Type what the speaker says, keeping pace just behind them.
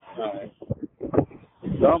Alright.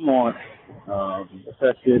 So I'm on, what's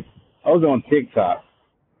that shit? I was on TikTok.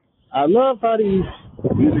 I love how these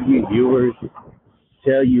music reviewers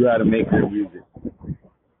tell you how to make their music.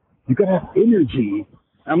 You gotta have energy.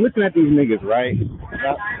 I'm looking at these niggas, right?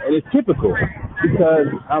 And it's typical because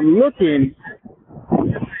I'm looking,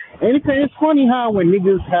 and it's funny how when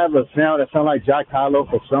niggas have a sound that sound like Jack Harlow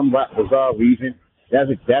for some bizarre reason,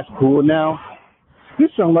 that's cool now. You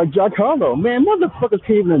sound like Jack Harlow. Man, motherfuckers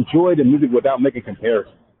can't even enjoy the music without making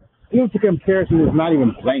comparisons. Even if the comparison is not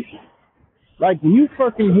even blatant. Like when you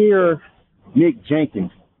fucking hear Mick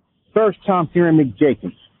Jenkins, first time hearing Mick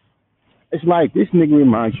Jenkins, it's like this nigga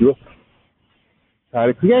reminds you of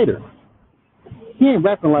Tyler the Creator. He ain't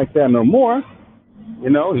rapping like that no more. You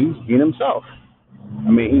know, he's being himself. I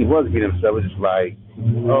mean, he was being himself. It's just like,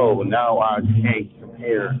 oh, now I can't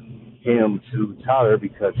compare him to Tyler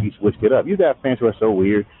because he switched it up. You got fans who are so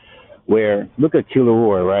weird. Where look at Killer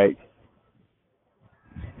Roy, right?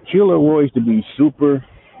 Killer Roy used to be super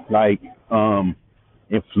like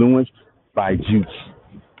influenced by Juice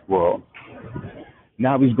World.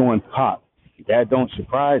 Now he's going pop. That don't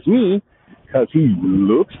surprise me because he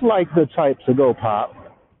looks like the type to go pop.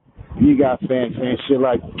 You got fans saying shit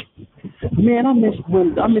like, "Man, I miss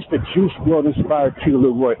the Juice World inspired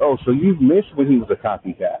Killer Roy." Oh, so you missed when he was a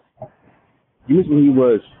copycat. You missed when he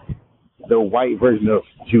was the white version of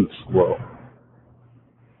Juice World.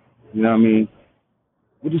 You know what I mean?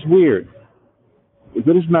 Which is weird.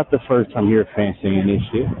 But it's not the first time you hear fans saying this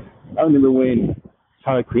shit. I remember when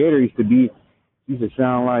Tyler Creator used to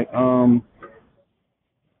sound like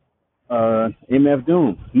MF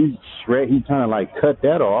Doom. He kinda like cut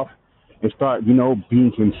that off and start,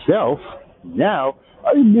 being himself. Now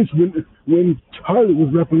I miss when Tyler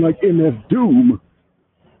was rapping like MF Doom.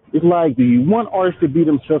 It's like, do you want artists to be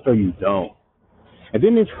themselves or you don't? And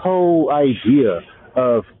then this whole idea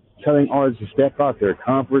of telling artists to step out their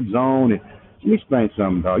comfort zone. And let me explain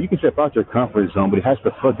something, dog. You can step out your comfort zone, but it has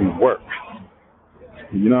to fucking work.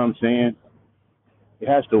 You know what I'm saying? It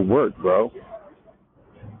has to work, bro.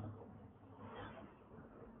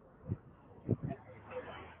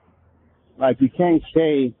 Like you can't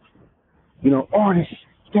say, artists,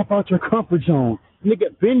 step out your comfort zone.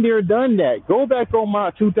 Nigga, been there, done that. Go back on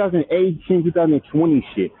my 2018, 2020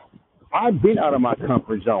 shit. I've been out of my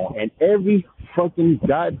comfort zone, and every fucking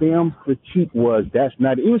goddamn critique was that's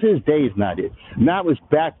not it. It was his day is not it. Now it's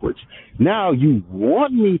backwards. Now you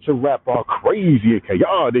want me to rap all crazy and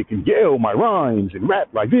chaotic and yell my rhymes and rap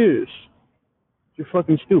like this. You're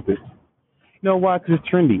fucking stupid. You know why? Because it's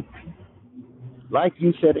trendy. Like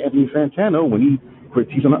you said, Anthony Fantano, when he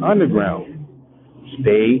critiques on the underground,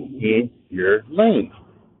 stay in your lane.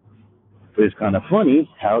 But it's kind of funny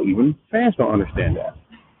how even fans don't understand that.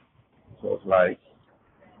 So it's like,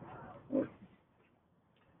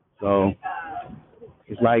 so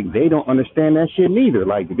it's like they don't understand that shit neither.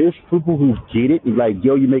 Like there's people who get it. It's like,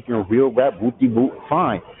 yo, you're making a real rap, whoopty whoop,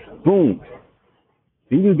 fine, boom.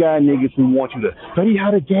 Then you got niggas who want you to study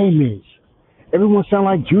how the game is. Everyone sound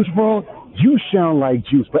like Juice WRLD. You sound like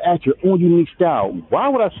Juice, but at your own unique style. Why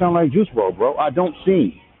would I sound like Juice WRLD, bro? I don't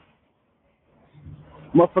sing.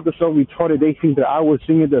 Motherfuckers so retarded they think that I was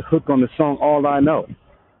singing the hook on the song All I Know.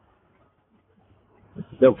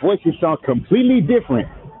 The voices sound completely different.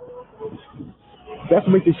 That's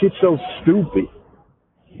what makes this shit so stupid.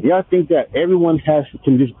 Y'all think that everyone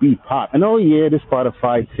can just be pop. And oh yeah, the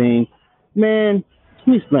Spotify thing. Man, let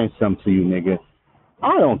me explain something to you, nigga.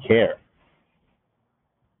 I don't care.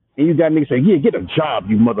 And you got niggas say, yeah, get a job,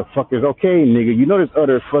 you motherfuckers. Okay, nigga, you know there's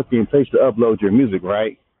other fucking place to upload your music,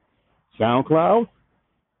 right? SoundCloud?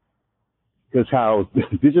 Because how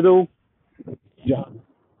digital job.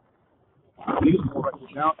 You should go back to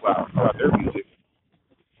SoundCloud about their music.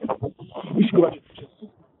 You should go back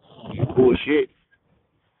to bullshit.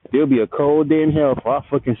 There'll be a cold day in hell if I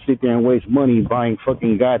fucking sit there and waste money buying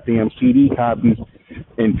fucking goddamn CD copies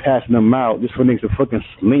and passing them out just for niggas to fucking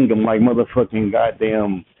sling them like motherfucking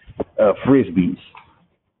goddamn frisbees.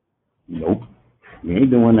 Nope. We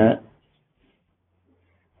ain't doing that.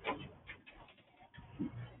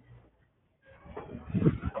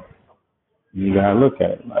 You gotta look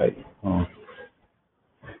at it like,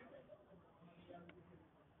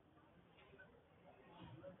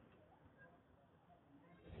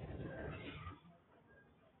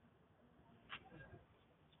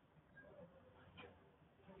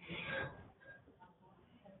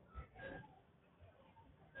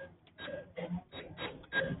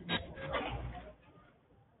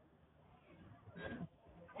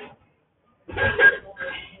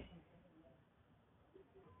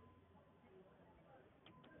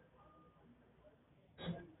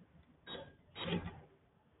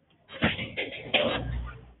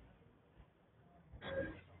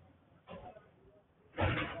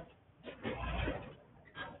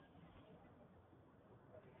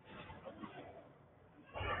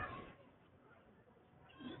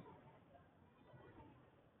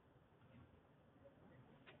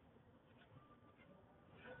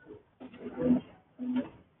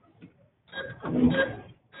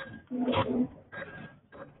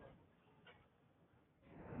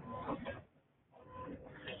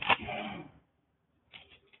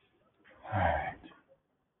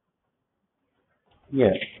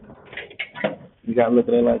 Yeah, you gotta look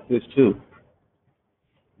at it like this too.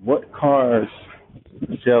 What cars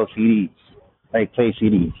sell CDs? Like play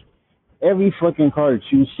CDs. Every fucking car that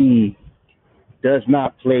you see does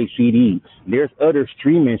not play CDs. There's other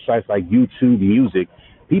streaming sites like YouTube Music.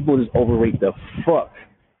 People just overrate the fuck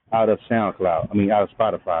out of SoundCloud. I mean, out of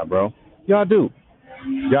Spotify, bro. Y'all do.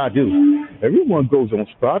 Y'all do. Everyone goes on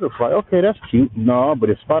Spotify. Okay, that's cute. No, but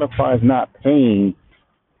if Spotify is not paying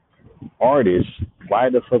artists, why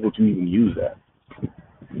the fuck would you even use that?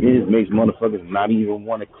 It just makes motherfuckers not even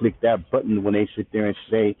want to click that button when they sit there and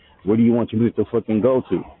say, where do you want your music to fucking go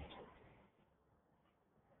to?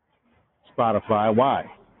 Spotify. Why?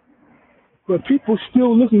 But people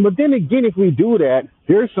still listen. But then again, if we do that,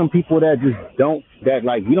 there's some people that just don't, that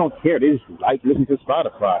like, we don't care. They just like listening to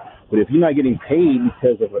Spotify. But if you're not getting paid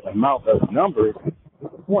because of an amount of numbers,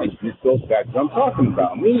 what's the point? This goes back to what I'm talking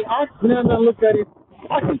about. Me, when I look at it,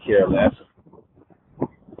 I can care less.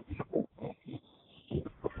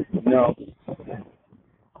 You know,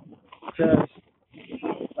 because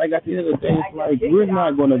like at the end of the day, it's like we're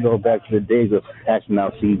not going to go back to the days of passing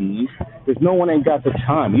out CDs because no one ain't got the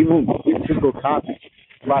time. Even with physical copies,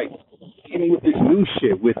 like even with this new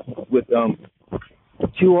shit with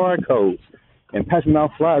QR codes and passing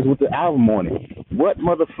out flyers with the album on it. What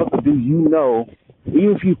motherfucker do you know?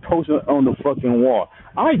 Even if you post it on the fucking wall,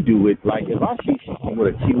 I do it. Like if I see something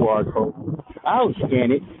with a QR code, I'll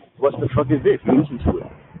scan it. What the fuck is this? Listen to it.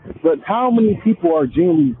 But how many people are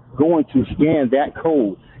genuinely going to scan that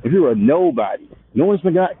code? If you're a nobody, no one's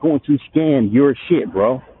not going to scan your shit,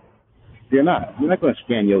 bro. They're not. They're not going to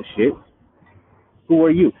scan your shit. Who are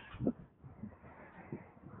you?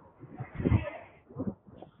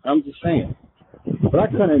 I'm just saying. But I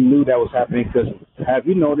kind of knew that was happening because have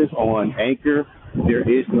you noticed on Anchor there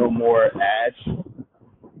is no more ads,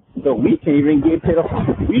 so we can't even get paid.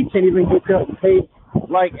 We can't even get paid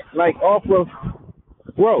like off of.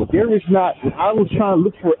 Bro, there is not. I was trying to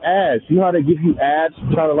look for ads. You know how they give you ads,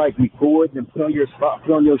 try to like record and put on your spot,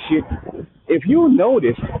 put on your shit. If you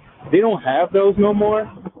notice, they don't have those no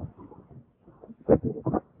more.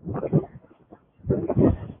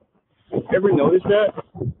 Ever notice that?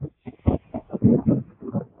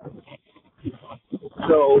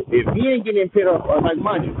 So if he ain't getting paid off, like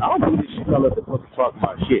mind you, I don't do this shit. I let the fucking talk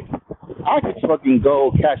my shit. I could fucking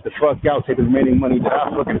go cash the fuck out, take the remaining money that I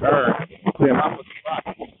fucking earned, put in my fucking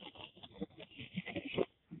pocket.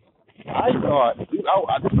 I thought I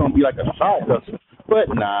was gonna be like a side hustle, but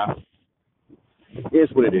nah,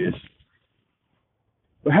 it's what it is.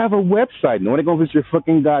 But have a website. No one gonna visit your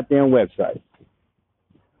fucking goddamn website.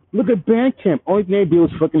 Look at Bandcamp. Only thing they do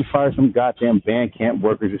is fucking fire some goddamn Bandcamp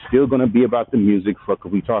workers. It's still gonna be about the music. Fuck are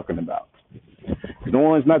we talking about? No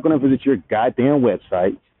one's not gonna visit your goddamn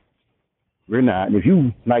website. We're not. And if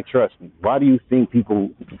you like, trust me. Why do you think people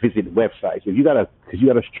visit websites? If you got because you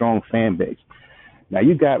got a strong fan base. Now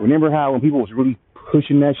you got. Remember how when people was really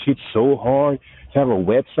pushing that shit so hard to have a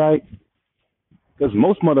website? Because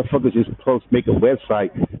most motherfuckers just make a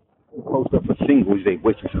website, post up a single, they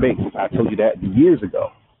waste of space. I told you that years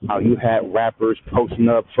ago. How you had rappers posting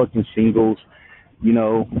up fucking singles, you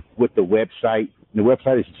know, with the website. The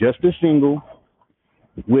website is just a single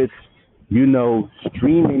with, you know,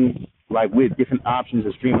 streaming, like with different options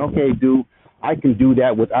of streaming. Okay, dude, I can do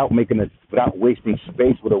that without wasting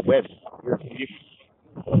space with a website. There's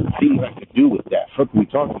things I can do with that. Fuck, we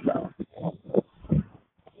talking about?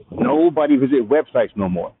 Nobody visit websites no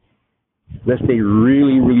more. Unless they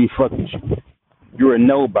really, really fucking you. You're a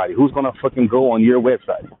nobody. Who's gonna fucking go on your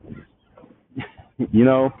website? You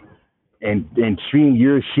know, and stream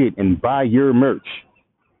your shit and buy your merch.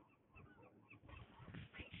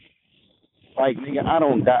 Like, nigga, I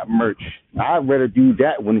don't got merch. I'd rather do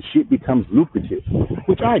that when the shit becomes lucrative,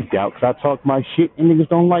 which I doubt, because I talk my shit and niggas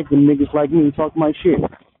don't like them niggas like me who talk my shit.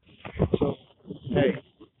 So, hey,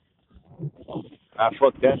 I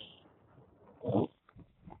fuck that.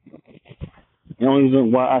 The only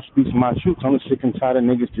reason why I speak to my truth, I'm sick and tired of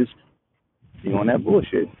niggas just being on that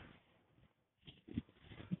bullshit.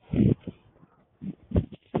 You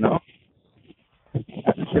know?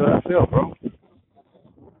 That's the shit I feel, bro.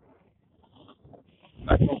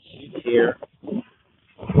 I don't sit here,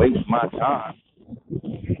 waste my time,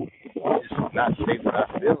 just not say what I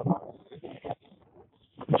feel about it.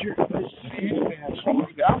 But you're just saying that shit.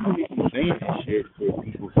 I wouldn't even say that shit if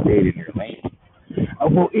people stayed in their lane.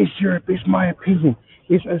 Well, it's my opinion.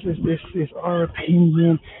 It's our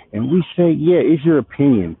opinion, and we say, yeah, it's your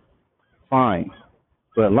opinion. Fine.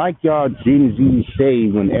 But like y'all Gen Z say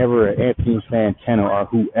whenever Anthony Santana or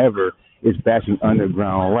whoever is bashing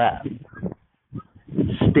underground rap,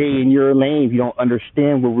 stay in your lane if you don't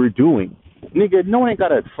understand what we're doing. Nigga, no one ain't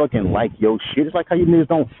gotta fucking like your shit. It's like how you niggas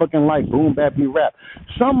don't fucking like boom bap me rap.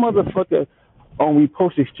 Some motherfucker on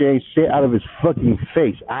Repost Exchange said out of his fucking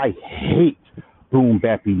face, I hate boom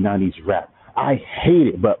bappy 90s rap. I hate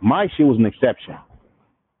it, but my shit was an exception.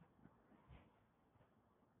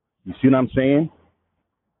 You see what I'm saying?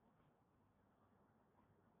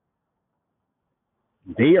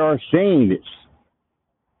 They are saying this.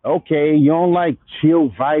 Okay, you don't like chill,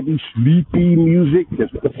 vibey, sleepy music?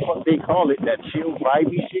 That's what the fuck they call it. That chill,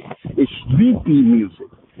 vibey shit. It's sleepy music.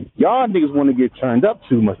 Y'all niggas want to get turned up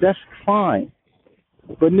too much. That's fine.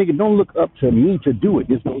 But nigga, don't look up to me to do it.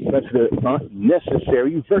 This goes back to the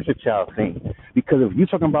unnecessary versatile thing. Because if you're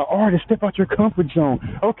talking about, oh, to step out your comfort zone,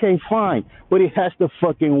 okay, fine. But it has to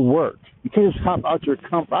fucking work. You can't just hop out your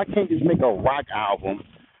comfort. I can't just make a rock album,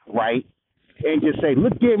 right? And just say,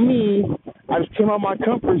 look at me. I just came out of my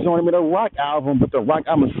comfort zone and made a rock album, but the rock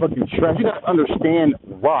album is fucking trash. You gotta understand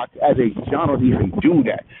rock as a genre to even do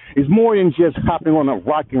that. It's more than just hopping on a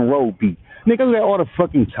rock and roll beat. Niggas do that all the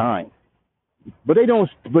fucking time. But they don't.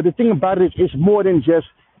 But the thing about it is, it's more than just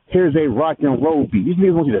here's a rock and roll beat. These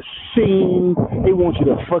niggas want you to sing. They want you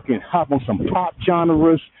to fucking hop on some pop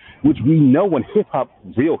genres, which we know in hip hop,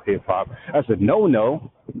 real hip hop, that's a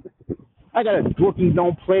no. I got a dorky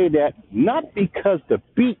don't play that, not because the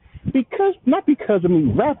beat, not because of me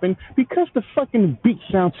rapping, because the fucking beat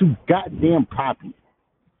sounds too goddamn poppy.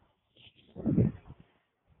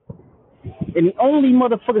 And the only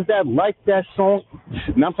motherfuckers that liked that song,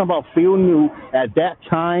 and I'm talking about Feel New, at that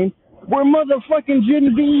time, were motherfucking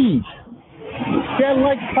Gen Zs that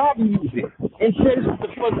like pop music and said it's what the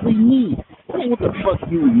fuck we need. That ain't what the fuck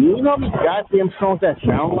you need. You know how many goddamn songs that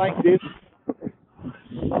sound like this?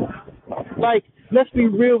 Like, let's be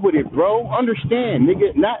real with it, bro. Understand,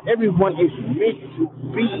 nigga, not everyone is meant to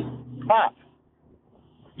be pop.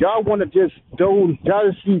 Y'all want to just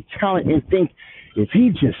y'all just see talent and think if he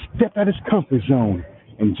just stepped out his comfort zone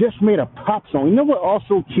and just made a pop song. You know what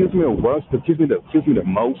also kills me the worst, kills me the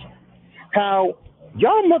most? How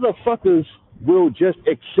y'all motherfuckers will just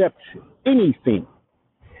accept anything.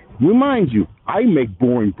 Remind you, I make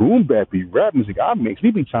boring boom bappy rap music. I make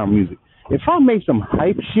sleepy time music. If I make some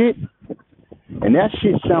hype shit and that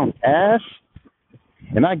shit sounds ass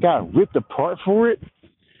and I got ripped apart for it,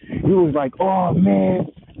 he was like, oh man,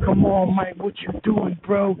 come on, Mike, what you doing,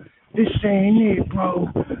 bro? This ain't it, bro.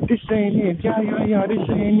 This ain't it. Yeah, this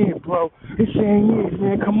ain't it, bro. This ain't it,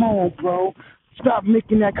 man. Come on, bro. Stop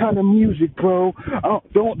making that kind of music, bro.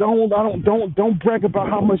 Don't brag about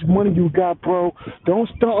how much money you got, bro. Don't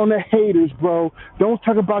stunt on the haters, bro. Don't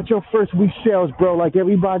talk about your first week sales, bro, like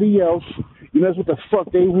everybody else. You know, that's what the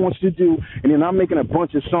fuck they want you to do. And then I'm making a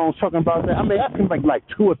bunch of songs talking about that. I mean, I can make like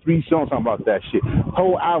 2 or 3 songs talking about that shit.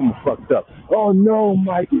 Whole album fucked up. Oh, no,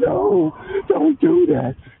 Mike, no. Don't do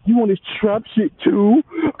that. You want this trap shit too?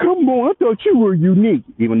 Come on, I thought you were unique.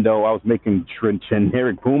 Even though I was making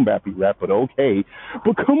generic boom bappy rap, but okay.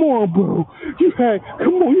 But come on, bro. You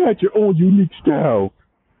had your own unique style.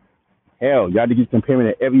 Hell, y'all niggas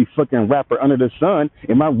comparing to every fucking rapper under the sun.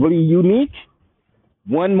 Am I really unique?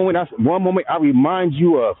 One moment I remind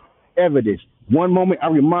you of Evidence. One moment I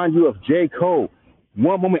remind you of J. Cole.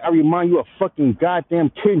 One moment I remind you of fucking goddamn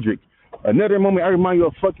Kendrick. Another moment I remind you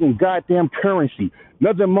of fucking goddamn Currency.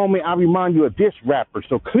 Another moment I remind you of this rapper.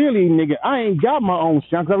 So clearly, nigga, I ain't got my own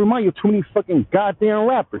sound because I remind you of too many fucking goddamn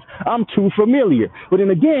rappers. I'm too familiar. But then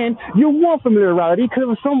again, you want familiarity because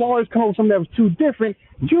if some artists come up with something that was too different,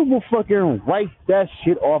 you will fucking write that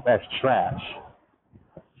shit off as trash.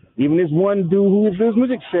 Even this one dude who does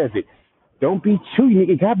music says it. Don't be too unique.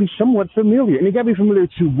 It gotta be somewhat familiar. And it gotta be familiar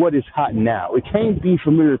to what is hot now. It can't be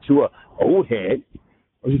familiar to a old head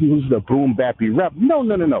or who's the boom bappy rap. No.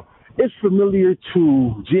 It's familiar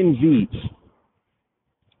to Gen Zs.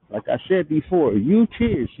 Like I said before, you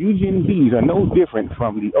kids, you Gen Zs are no different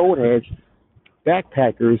from the old heads,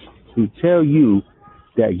 backpackers who tell you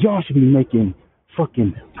that y'all should be making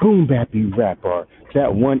fucking boom bappy rap, or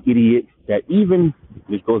that one idiot that even,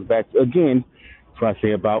 this goes back to, again, to what I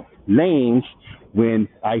say about lanes, when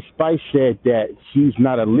Ice Spice said that she's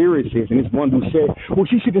not a lyricist, and this one who said, well,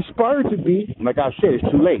 she should aspire to be. Like I said, it's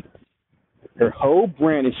too late. Her whole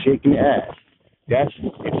brand is shaking ass. That's,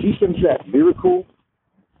 if she sends that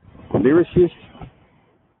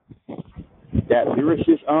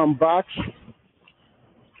lyricist box,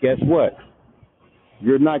 guess what?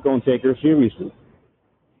 You're not going to take her seriously.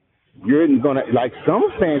 You're going to, like some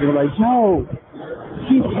fans are like, yo,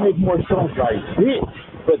 she can make more songs like this.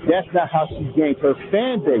 But that's not how she gained her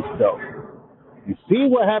fan base, though. You see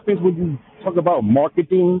what happens when you talk about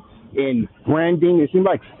marketing and branding? It seems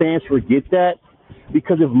like fans forget that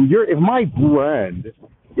because if my brand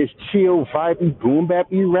is chill, vibey, boom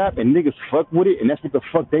bappy rap, and niggas fuck with it, and that's what the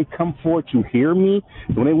fuck they come for to hear me.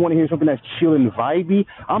 When they want to hear something that's chill and vibey,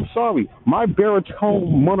 I'm sorry, my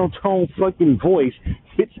baritone, monotone fucking voice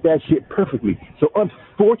fits that shit perfectly. So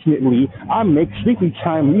unfortunately, I make sleepy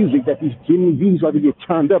time music that these like to get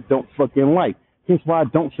turned up don't fucking like. Hence why I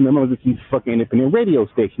don't send members to these fucking independent radio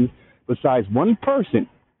stations besides one person.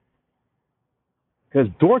 Because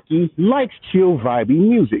Dorky likes chill, vibey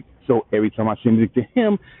music. So every time I send music to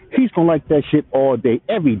him, he's going to like that shit all day,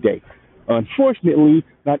 every day. Unfortunately,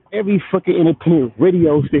 not every fucking independent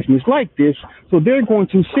radio station is like this. So they're going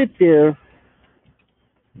to sit there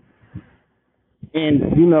and,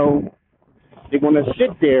 they're going to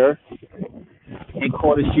sit there and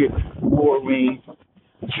call this shit boring,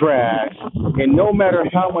 trash. And no matter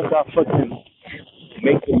how much I fucking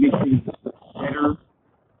make the mixing better,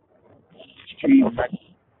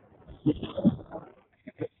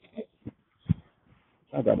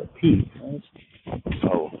 I gotta pee.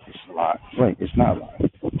 Oh, it's live. Wait, it's not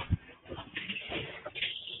live.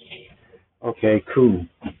 Okay, cool.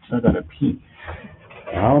 So I gotta pee.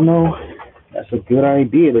 I don't know. That's a good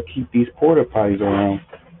idea to keep these porta potties around.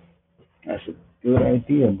 That's a good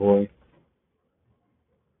idea, boy.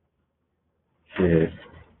 Yeah.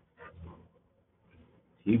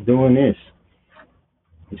 Keep doing this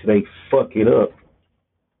until they fuck it up.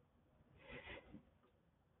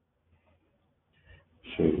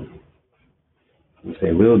 Shit. You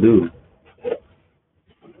say, will do.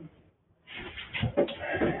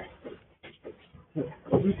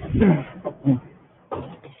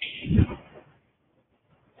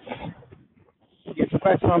 Yeah, so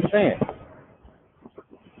that's what I'm saying.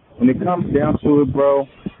 When it comes down to it, bro,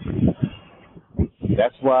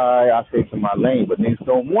 that's why I stay to my lane, but niggas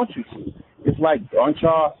don't want you to. It's like, aren't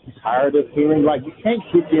y'all tired of hearing, like, you can't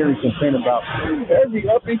sit there and complain about every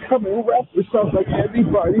up-and-coming rapper sounds like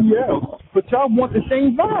everybody else, but y'all want the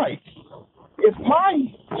same vibe. If my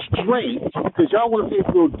straight, because y'all want to play a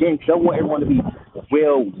little game, because y'all want everyone to be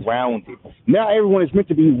well-rounded. Now everyone is meant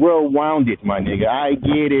to be well-rounded, my nigga. I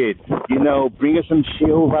get it. Bring us some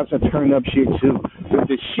chill vibes and turn up shit, too. If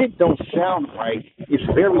the shit don't sound right, it's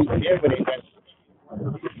very evident that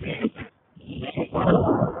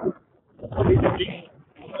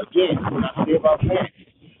again, when I say about that,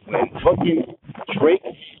 when fucking Drake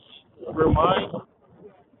reminds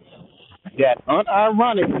that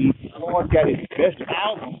unironically called that his best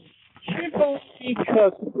album, simply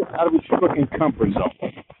because he's out of his fucking comfort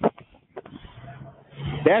zone.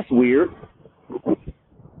 That's weird.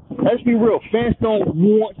 Let's be real. Fans don't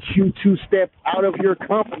want you to step out of your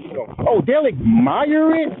comfort zone. Oh, they'll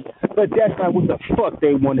admire it, but that's not what the fuck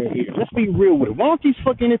they want to hear. Let's be real with it. Why don't these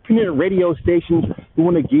fucking independent radio stations who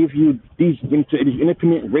want to give you these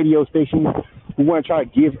independent radio stations who want to try to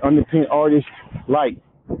give independent artists like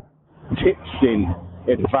tips and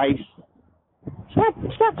advice? Stop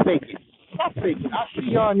faking. Stop faking. I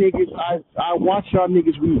see y'all niggas. I watch y'all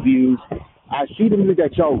niggas reviews. I see the music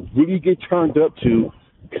that y'all really get turned up to.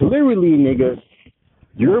 Clearly, nigga,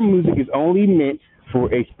 your music is only meant for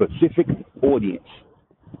a specific audience,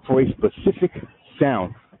 for a specific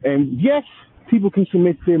sound. And yes, people can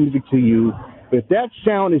submit their music to you, but if that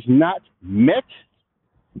sound is not met,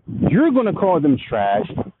 you're going to call them trash.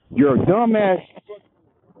 Your dumbass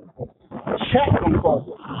chat going to call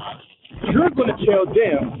them. You're going to tell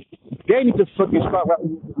them they need to fucking start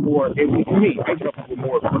rapping more, and with me, they need to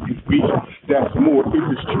more fucking beats that's more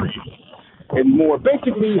industry. And more,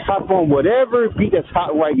 basically, hop on whatever beat that's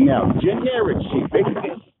hot right now. Generic shit,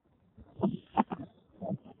 basically.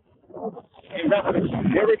 And rap with a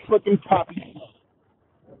generic fucking pop.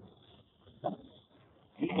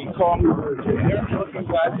 You can call me a generic fucking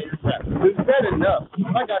guy that rap. It's bad enough.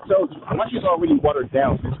 Like I told you, my shit's already watered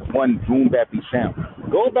down since one boom bappy sound.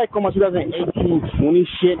 Go back on my 2018, 20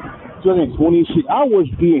 shit, 2020 shit. I was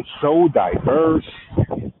being so diverse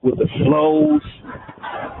with the flows.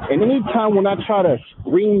 And anytime when I try to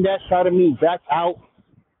bring that side of me back out,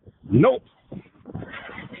 nope.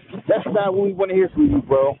 That's not what we want to hear from you,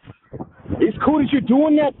 bro. It's cool that you're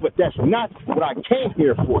doing that, but that's not what I came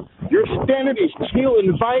here for. Your standard is chill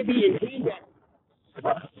and vibey and be that.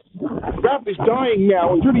 Rap is dying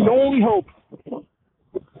now, and you're the only hope.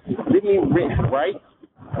 Let me rip, right?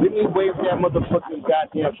 Let me wave that motherfucking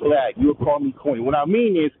goddamn flag. You'll call me corny. What I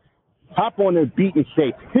mean is, hop on the beat and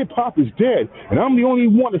say, hip-hop is dead, and I'm the only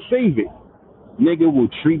one to save it. Nigga will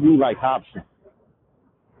treat me like Hobson.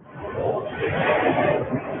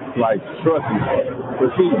 Like, trust me. But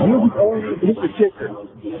see, you only he's the kicker.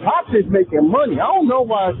 Pops is making money. I don't know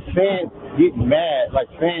why fans get mad, like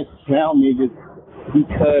fans clown niggas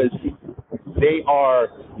because they are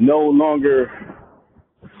no longer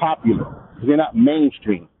popular. They're not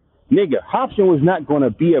mainstream. Nigga, Hopsin was not gonna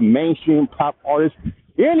be a mainstream pop artist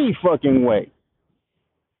any fucking way.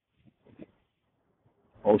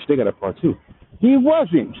 Oh, still got a part two. He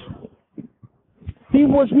wasn't. He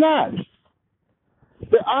was not.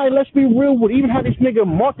 But let's be real with even how this nigga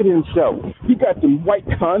marketed himself. He got them white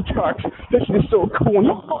contacts. That shit is so corny.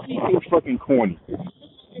 He ain't fucking corny.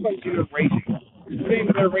 It's generation. The same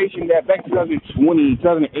generation that back in 2020,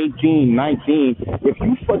 2018, 19, if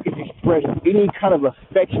you fucking express any kind of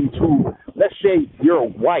affection to, let's say, your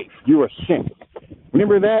wife, you're a simp.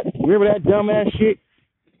 Remember that? Remember that dumbass shit?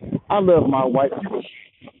 I love my wife.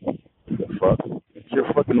 The fuck? It's your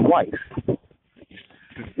fucking wife.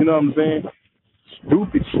 You know what I'm saying?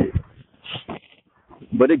 Stupid shit.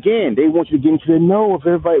 But again, they want you to get into the know of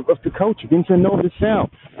everybody, of the culture, get into the know of the sound.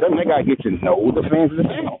 Doesn't they gotta get to know the fans of the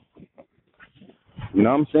sound? You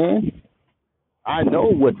know what I'm saying? I know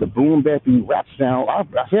what the boom bappy rap sound.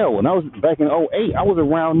 Hell, when I was back in '08, I was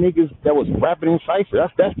around niggas that was rapping in cipher.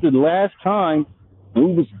 That's the last time we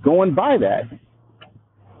was going by that.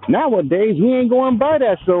 Nowadays, we ain't going by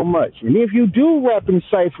that so much. And if you do rap in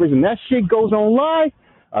ciphers and that shit goes on live,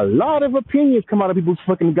 a lot of opinions come out of people's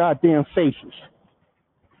fucking goddamn faces.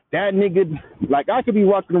 That nigga, like I could be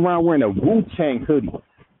walking around wearing a Wu-Tang hoodie.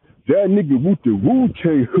 That nigga with the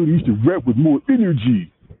Wu-Tang hoodie used to rap with more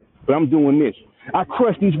energy. But I'm doing this. I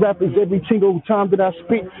crush these rappers every single time that I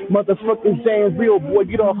spit. Motherfuckers saying, real boy,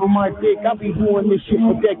 get off of my dick. I be doing this shit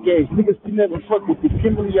for decades. Niggas can never fuck with the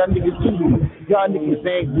Kimberly. Y'all niggas easy. Y'all niggas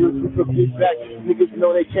ain't real fuck this back. Niggas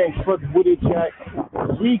know they can't fuck with it, Jack.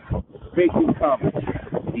 Reek Bacon Comics.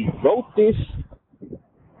 He wrote this.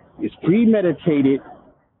 It's premeditated.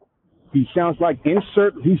 He sounds like he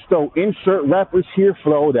stole insert rappers here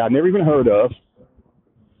flow that I never even heard of.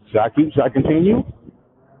 Should I continue?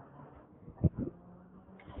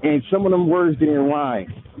 And some of them words didn't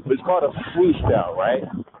rhyme. But it's called a freestyle, right?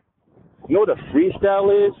 You know what a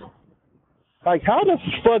freestyle is? Like, how the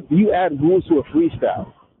fuck do you add rules to a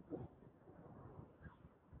freestyle?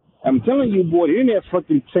 I'm telling you, boy, the internet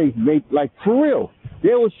fucking take, like, for real.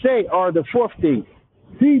 They would say, or the fourth thing,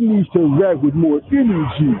 he needs to rap with more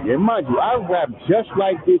energy. And mind you, I rap just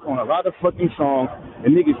like this on a lot of fucking songs,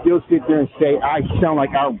 and niggas still sit there and say, I sound like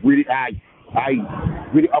I really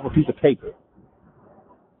off a piece of paper.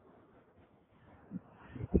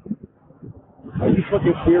 Are you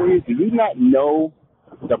fucking serious? Do you not know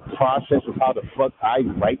the process of how the fuck I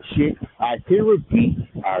write shit? I hear a beat,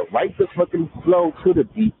 I write the fucking flow to the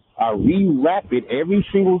beat, I re-rap it every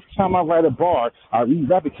single time I write a bar, I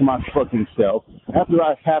re-rap it to my fucking self. After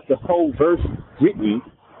I have the whole verse written,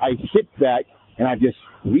 I sit back and I just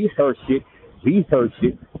rehearse it 3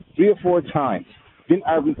 or 4 times. Then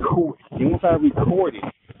I record it. And once I record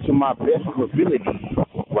it to my best of ability,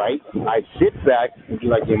 right, I sit back and be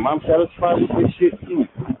like, am I satisfied with this shit?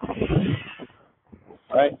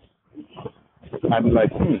 Right? I'd be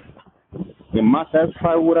like, am I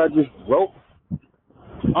satisfied with what I just wrote?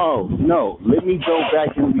 Oh, no, let me go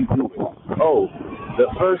back and redo it. Oh, the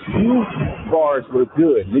first few bars were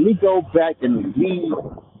good. Let me go back and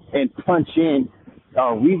punch in,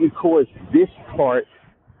 re-record this part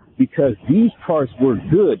because these parts were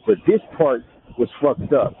good, but this part was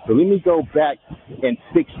fucked up. So let me go back and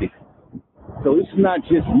fix it. So it's not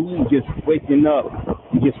just me just waking up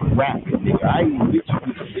and just rapping. Nigga. I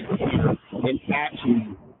literally sit here and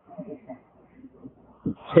actually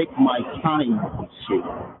take my time and shit.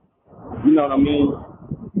 You know what I mean?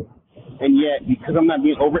 And yet, because I'm not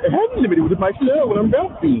being heavy limited with myself when I'm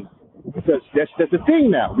rapping. Because that's the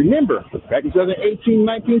thing now. Remember, back in 2018,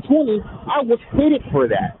 19, 20, I was hated for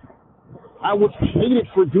that. I was hated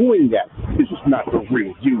for doing that. This is not the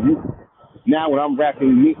real you. Now when I'm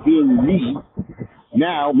rapping being me,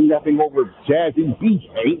 now me rapping over jazzy beats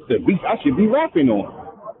ain't the beats I should be rapping on.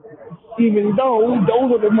 Even though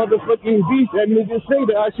those are the motherfucking beats that niggas say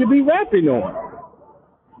that I should be rapping on.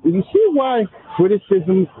 Do you see why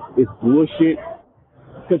criticism is bullshit?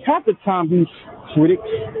 Because half the time these critics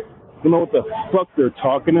don't know what the fuck they're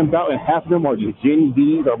talking about, and half of them are the Gen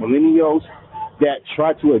Zs or millennials that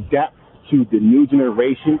try to adapt to the new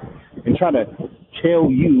generation and try to tell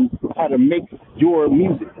you how to make your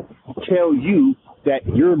music. Tell you that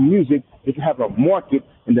your music is to have a market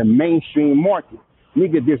in the mainstream market.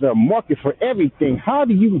 Nigga, there's a market for everything. How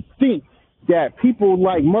do you think that people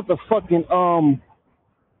like motherfucking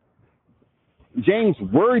James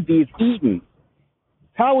Worthy is eating?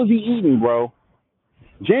 How is he eating, bro?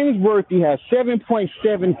 James Worthy has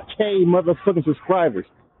 7.7K motherfucking subscribers.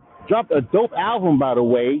 Dropped a dope album, by the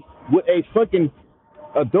way, with a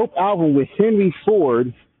dope album with Henry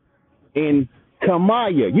Ford and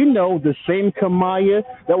Kamaya. You know, the same Kamaya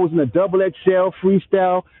that was in the Double XL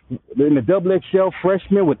freestyle, in the Double XL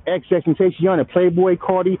freshman with XX and Tayshion and Playboy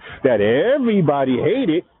Cardi that everybody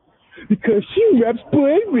hated because she raps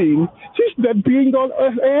boring. She's not being all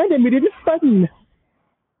animated and fun.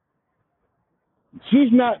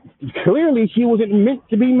 She's not, clearly she wasn't meant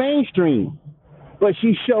to be mainstream. But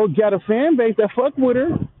she showed got a fan base that fuck with her.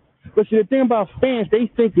 But see, the thing about fans,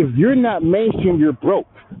 they think if you're not mainstream, you're broke.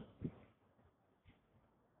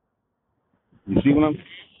 You see what I'm?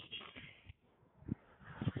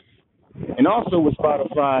 And also with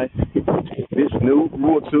Spotify, this new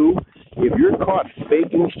rule too, if you're caught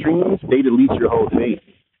faking streams, they delete your whole thing.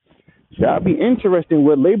 So that'll be interesting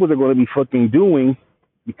what labels are going to be fucking doing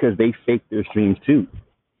because they fake their streams too.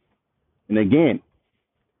 And again,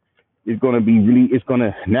 it's going to be really, it's going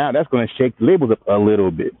to, now that's going to shake the labels up a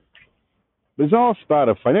little bit. But it's all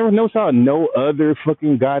Spotify. Never notice how no other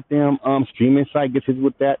fucking goddamn streaming site gets hit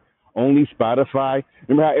with that. Only Spotify.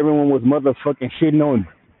 Remember how everyone was motherfucking shitting on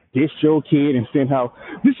DistroKid and saying how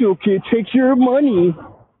DistroKid takes your money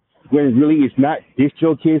when really it's not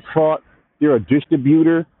DistroKid's fault. They're a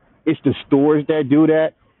distributor. It's the stores that do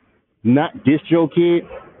that, not DistroKid.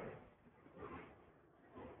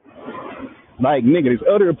 Like, nigga, there's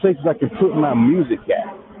other places I can put my music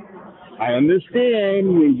at. I understand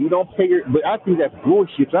when you don't pay your, but I think that's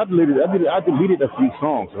bullshit. So I deleted a few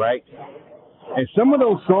songs, right? And some of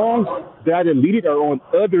those songs that I deleted are on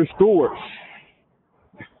other stores.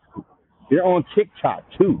 They're on TikTok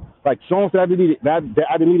too. Like songs that I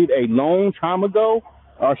deleted a long time ago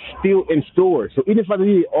are still in stores. So even if I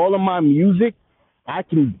deleted all of my music, I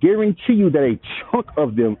can guarantee you that a chunk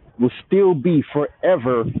of them will still be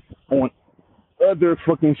forever on other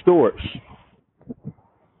fucking stores.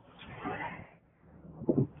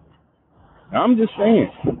 I'm just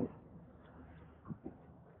saying.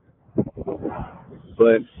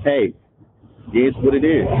 But hey, it's what it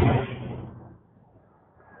is.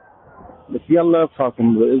 But see, I love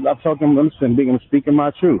talking. I'm speaking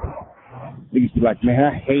my truth. Niggas be like, man,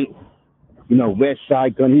 I hate, West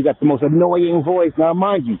Side Gun. He got the most annoying voice. Now,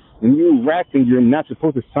 mind you, when you're rapping, you're not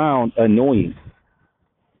supposed to sound annoying.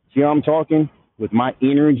 See how I'm talking? With my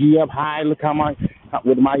energy up high, look how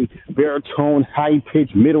with my baritone, high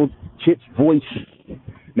pitched, middle pitched voice.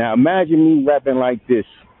 Now imagine me rapping like this.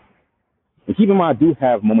 And keep in mind, I do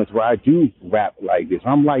have moments where I do rap like this.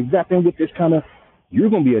 I'm like rapping with this kind of, you're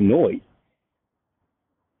going to be annoyed.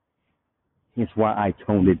 That's why I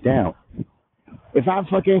toned it down. If I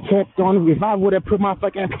fucking kept on, if I would have put my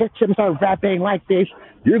fucking picture and started rapping like this,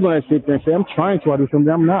 you're going to sit there and say, I'm trying to do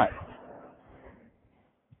something I'm not.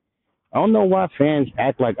 I don't know why fans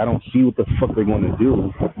act like I don't see what the fuck they're going to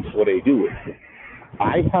do before they do it.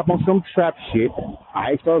 I hop on some trap shit.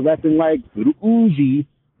 I start rapping like Little Uzi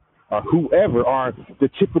or whoever are the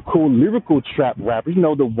typical lyrical trap rappers.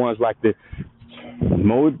 The ones like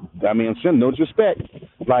no disrespect,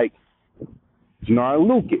 like Jannar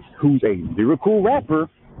Lucas, who's a lyrical rapper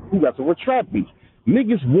who raps over trap beats.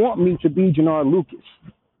 Niggas want me to be Jannar Lucas.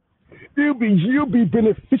 It'll be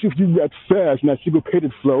beneficial if you rap fast, not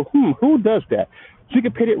syncopated flow. Who does that?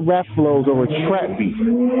 Syncopated rap flows over trap beats.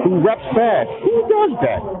 Who raps fast? Who does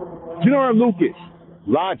that? Jannar Lucas,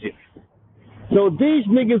 Logic. So these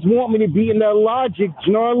niggas want me to be in that Logic,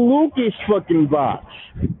 Jannar Lucas fucking box.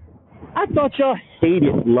 I thought y'all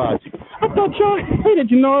hated Logic. I thought y'all hated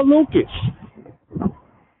Jannar Lucas.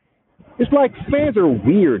 It's like fans are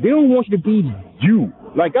weird. They don't want you to be you.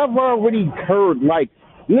 Like I've already heard, like,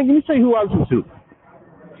 let me say who I listen to.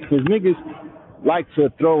 Because niggas like to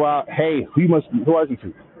throw out, hey, who I listen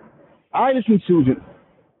to? I listen to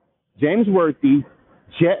James Worthy,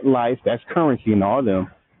 Jet Life, that's Currency and all of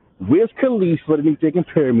them, Wiz Khalifa, the niggas they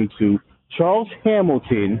compare me to, Charles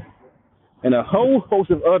Hamilton, and a whole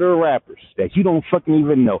host of other rappers that you don't fucking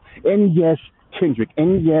even know. And yes, Kendrick,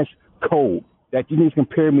 and yes, Cole, that you niggas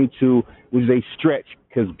compare me to, was a stretch.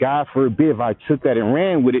 Because God forbid if I took that and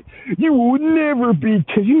ran with it, you would never be,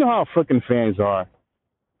 because you know how fucking fans are.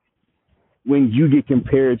 When you get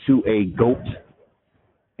compared to a GOAT,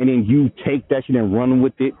 and then you take that shit and run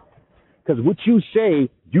with it. Because what you say,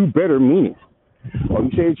 you better mean it. Or you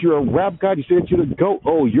say that you're a rap god, you say that you're the GOAT.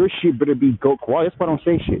 Oh, your shit better be GOAT quality. That's why I don't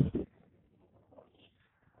say shit.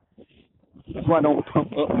 That's why I don't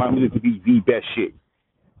pump up my music to be the best shit.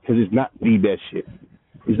 Because it's not the best shit.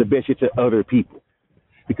 It's the best shit to other people.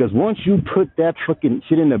 Because once you put that fucking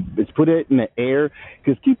shit in the, it's put it in the air.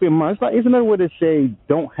 Because keep in mind, it's another way to say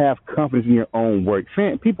don't have confidence in your own work.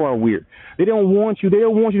 People are weird. They don't want you. They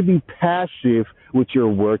don't want you to be passive with your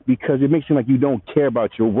work because it makes it seem like you don't care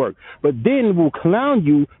about your work. But then we'll clown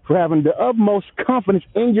you for having the utmost confidence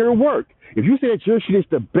in your work. If you say that your shit is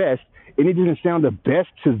the best, and it doesn't sound the best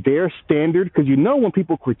to their standard, because you know when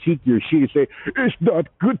people critique your shit and say, it's not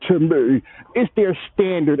good to me, it's their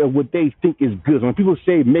standard of what they think is good. When people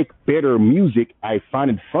say make better music, I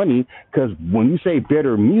find it funny, because when you say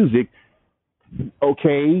better music,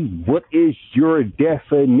 okay, what is your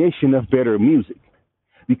definition of better music?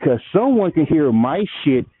 Because someone can hear my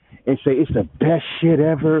shit and say it's the best shit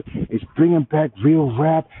ever. It's bringing back real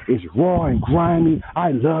rap. It's raw and grimy.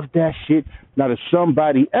 I love that shit. Now to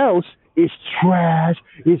somebody else, it's trash.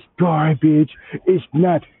 It's garbage. It's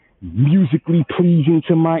not musically pleasing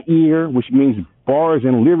to my ear, which means bars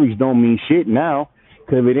and lyrics don't mean shit now.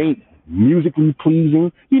 Because if it ain't musically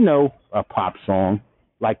pleasing, a pop song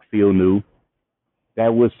like Feel New,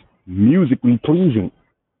 that was musically pleasing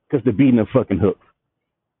because the beat and the fucking hook.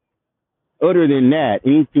 Other than that,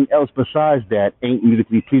 anything else besides that ain't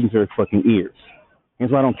musically pleasing to their fucking ears. And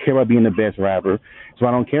so I don't care about being the best rapper. So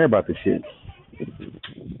I don't care about the shit.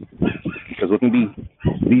 Because what can be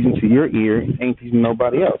pleasing to your ear ain't pleasing to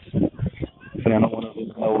nobody else. And I don't want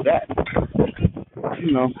to know that.